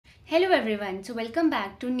Hello everyone, so welcome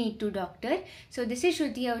back to Need to Doctor. So this is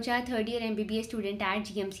Shruti Ahuja, third year MBBS student at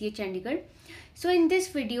GMCH Chandigarh. So in this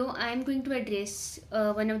video, I am going to address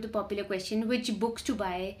one of the popular question, which books to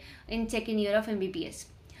buy in second year of MBBS.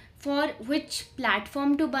 For which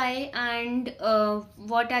platform to buy and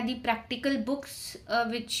what are the practical books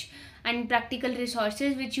and practical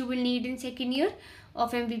resources which you will need in second year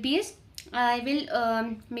of MBBS. I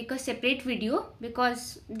will make a separate video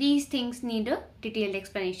because these things need a detailed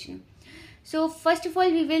explanation. So first of all,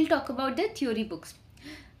 we will talk about the theory books.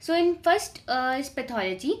 So in first is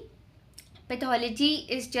pathology. Pathology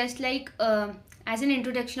is just like as an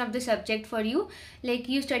introduction of the subject for you. Like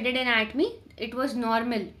you studied anatomy, it was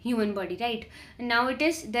normal human body, right? And now it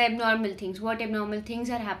is the abnormal things, what abnormal things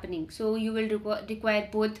are happening. So you will require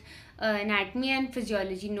both anatomy and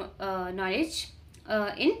physiology knowledge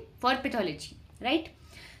for pathology, right?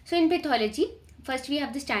 So in pathology, first we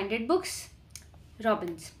have the standard books.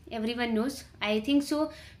 Robbins, everyone knows, I think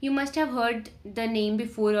so. You must have heard the name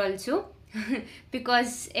before also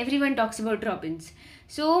because everyone talks about Robbins.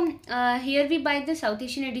 So here we buy the South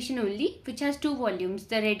Asian edition only, which has 2 volumes,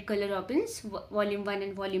 the red color Robbins, volume 1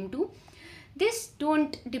 and volume 2. This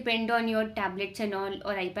don't depend on your tablets and all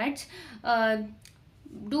or iPads.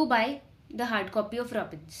 Do buy the hard copy of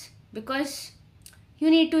Robbins because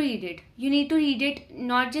you need to read it. You need to read it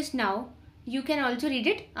not just now, you can also read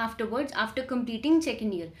it afterwards after completing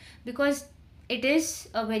second year, because it is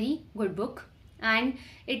a very good book and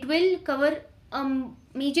it will cover a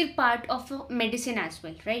major part of medicine as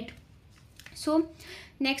well, right? So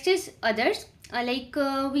next is others,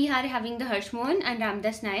 we are having the Harsh Mohan and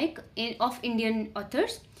Ramdas Naik of Indian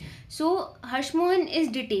authors. So Harsh Mohan is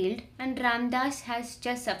detailed and Ramdas has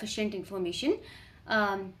just sufficient information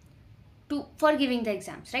for giving the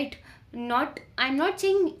exams, right? I'm not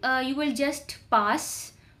saying you will just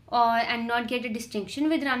pass and not get a distinction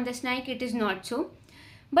with Ramdas Naik. It is not so.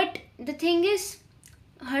 But the thing is,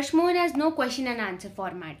 Harsh Mohan has no question and answer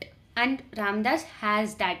format, and Ramdas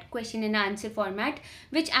has that question and answer format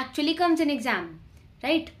which actually comes in exam,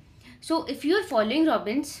 right? So if you are following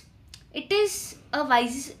Robbins, it is a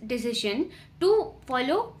wise decision to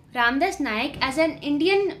follow Ramdas Naik as an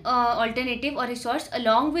Indian alternative or resource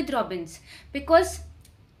along with Robbins, because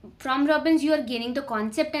from Robbins you are gaining the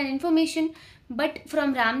concept and information, but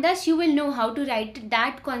from Ramdas you will know how to write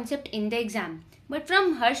that concept in the exam. But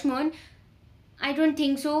from Harsh Mohan, I don't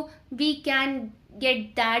think so we can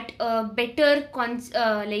get that better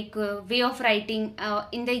way of writing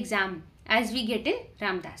in the exam as we get in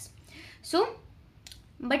Ramdas. So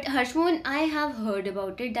but Harsh Mohan, I have heard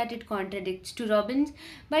about it that it contradicts to Robbins,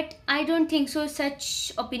 but I don't think so.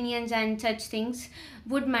 Such opinions and such things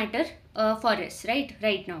would matter for us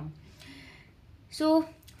right now. So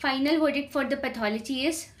final verdict for the pathology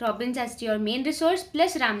is Robbins as your main resource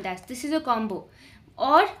plus Ramdas. This is a combo,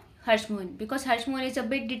 or Harsh Mohan, because Harsh Mohan is a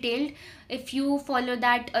bit detailed. If you follow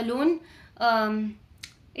that alone,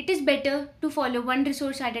 it is better to follow one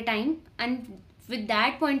resource at a time, and with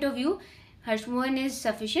that point of view, Harsh Mohan is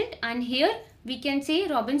sufficient, and here we can say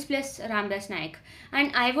Robbins plus Ramdas Naik,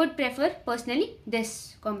 and I would prefer personally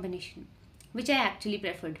this combination, which I actually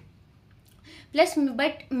preferred. Plus,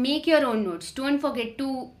 but make your own notes. Don't forget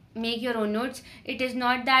to make your own notes. It is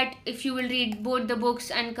not that if you will read both the books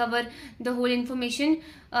and cover the whole information,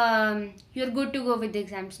 you're good to go with the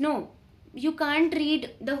exams. No, you can't read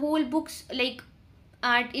the whole books like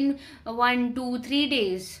in 1, 2, 3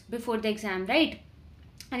 days before the exam, right?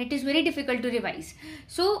 And it is very difficult to revise.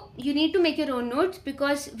 So you need to make your own notes,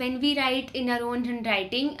 because when we write in our own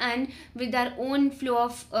handwriting and with our own flow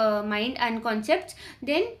of mind and concepts,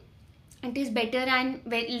 then it is better and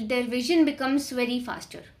their vision becomes very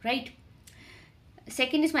faster, right?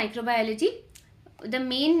 Second is microbiology. The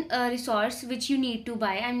main resource which you need to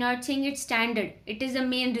buy, I'm not saying it's standard, it is the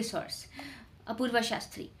main resource, Apurva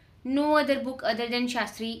Shastri. No other book other than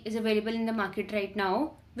Shastri is available in the market right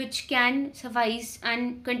now which can suffice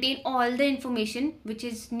and contain all the information which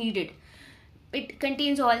is needed. It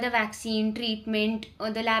contains all the vaccine, treatment,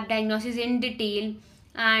 the lab diagnosis in detail,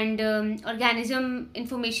 and organism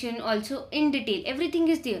information also in detail. Everything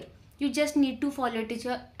is there. You just need to follow it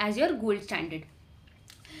as your gold standard.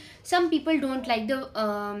 Some people don't like the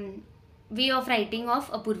way of writing of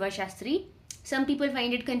Apurva Shastri. Some people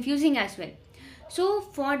find it confusing as well. So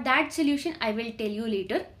for that solution, I will tell you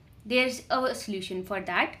later. There's a solution for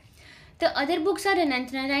that. The other books are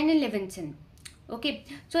Anant Narayan and Levinson. Okay,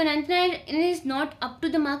 so Anant Narayan is not up to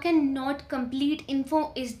the mark and not complete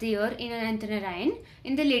info is there in Anant Narayan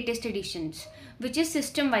in the latest editions, which is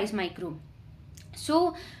system-wise micro.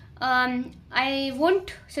 So I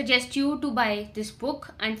won't suggest you to buy this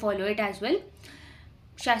book and follow it as well.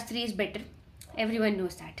 Shastri is better. Everyone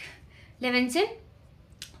knows that. Levinson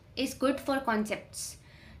is good for concepts.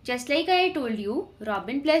 Just like I told you,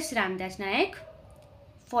 Robin plus Ramdas Nayak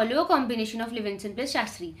follow a combination of Levinson plus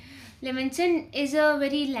Shastri. Levinson is a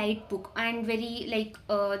very light book and very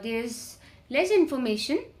there's less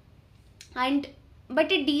information, and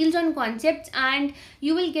but it deals on concepts, and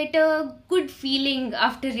you will get a good feeling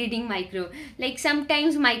after reading micro. Like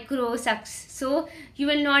sometimes micro sucks, so you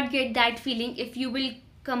will not get that feeling if you will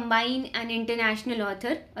combine an international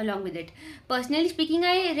author along with it. Personally speaking,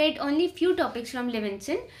 I read only few topics from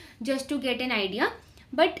Levinson just to get an idea,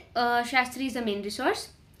 but Shastri is the main resource.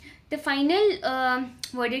 The final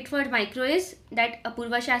verdict for micro is that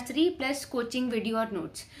Apurva Shastri plus coaching video or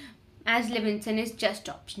notes, as Levinson is just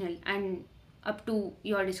optional and up to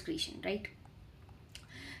your discretion, right?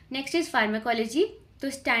 Next is pharmacology.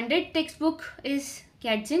 The standard textbook is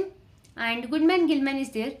Katzin, and Goodman Gilman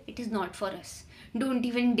is there. It is not for us. Don't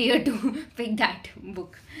even dare to pick that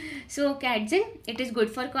book. So Katzin, it is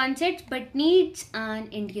good for concepts but needs an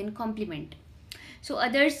Indian complement. So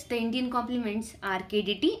others, the Indian complements are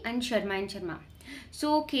KDT and Sharma and Sharma.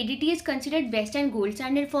 So KDT is considered best and gold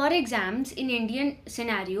standard for exams in Indian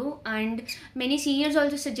scenario, and many seniors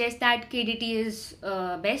also suggest that KDT is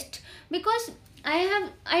best, because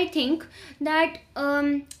I think that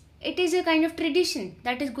it is a kind of tradition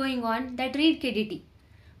that is going on that read KDT,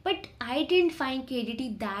 but I didn't find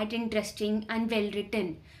KDT that interesting and well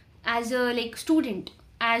written as a student,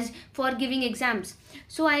 as for giving exams.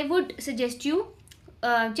 So I would suggest you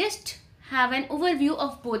just have an overview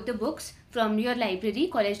of both the books from your library,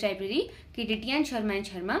 college library, KDT and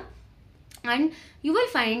Sharma, and you will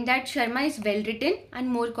find that Sharma is well written and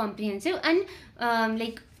more comprehensive, and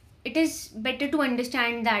it is better to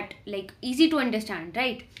understand, that easy to understand,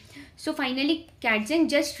 right? So finally, Katzin,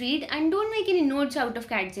 just read and don't make any notes out of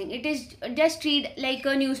Katzin. It is just read like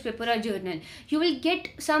a newspaper or journal. You will get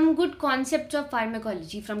some good concepts of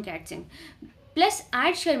pharmacology from Katzin. Plus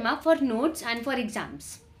add Sharma for notes and for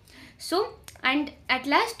exams. So, and at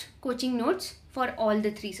last, coaching notes for all the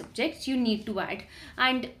three subjects you need to add,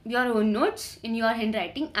 and your own notes in your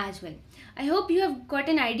handwriting as well. I hope you have got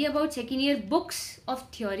an idea about second year books of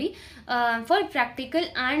theory. For practical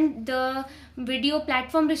and the video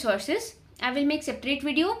platform resources, I will make separate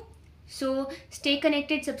video. So stay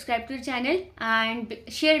connected, subscribe to the channel and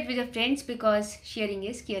share it with your friends, because sharing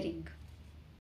is caring.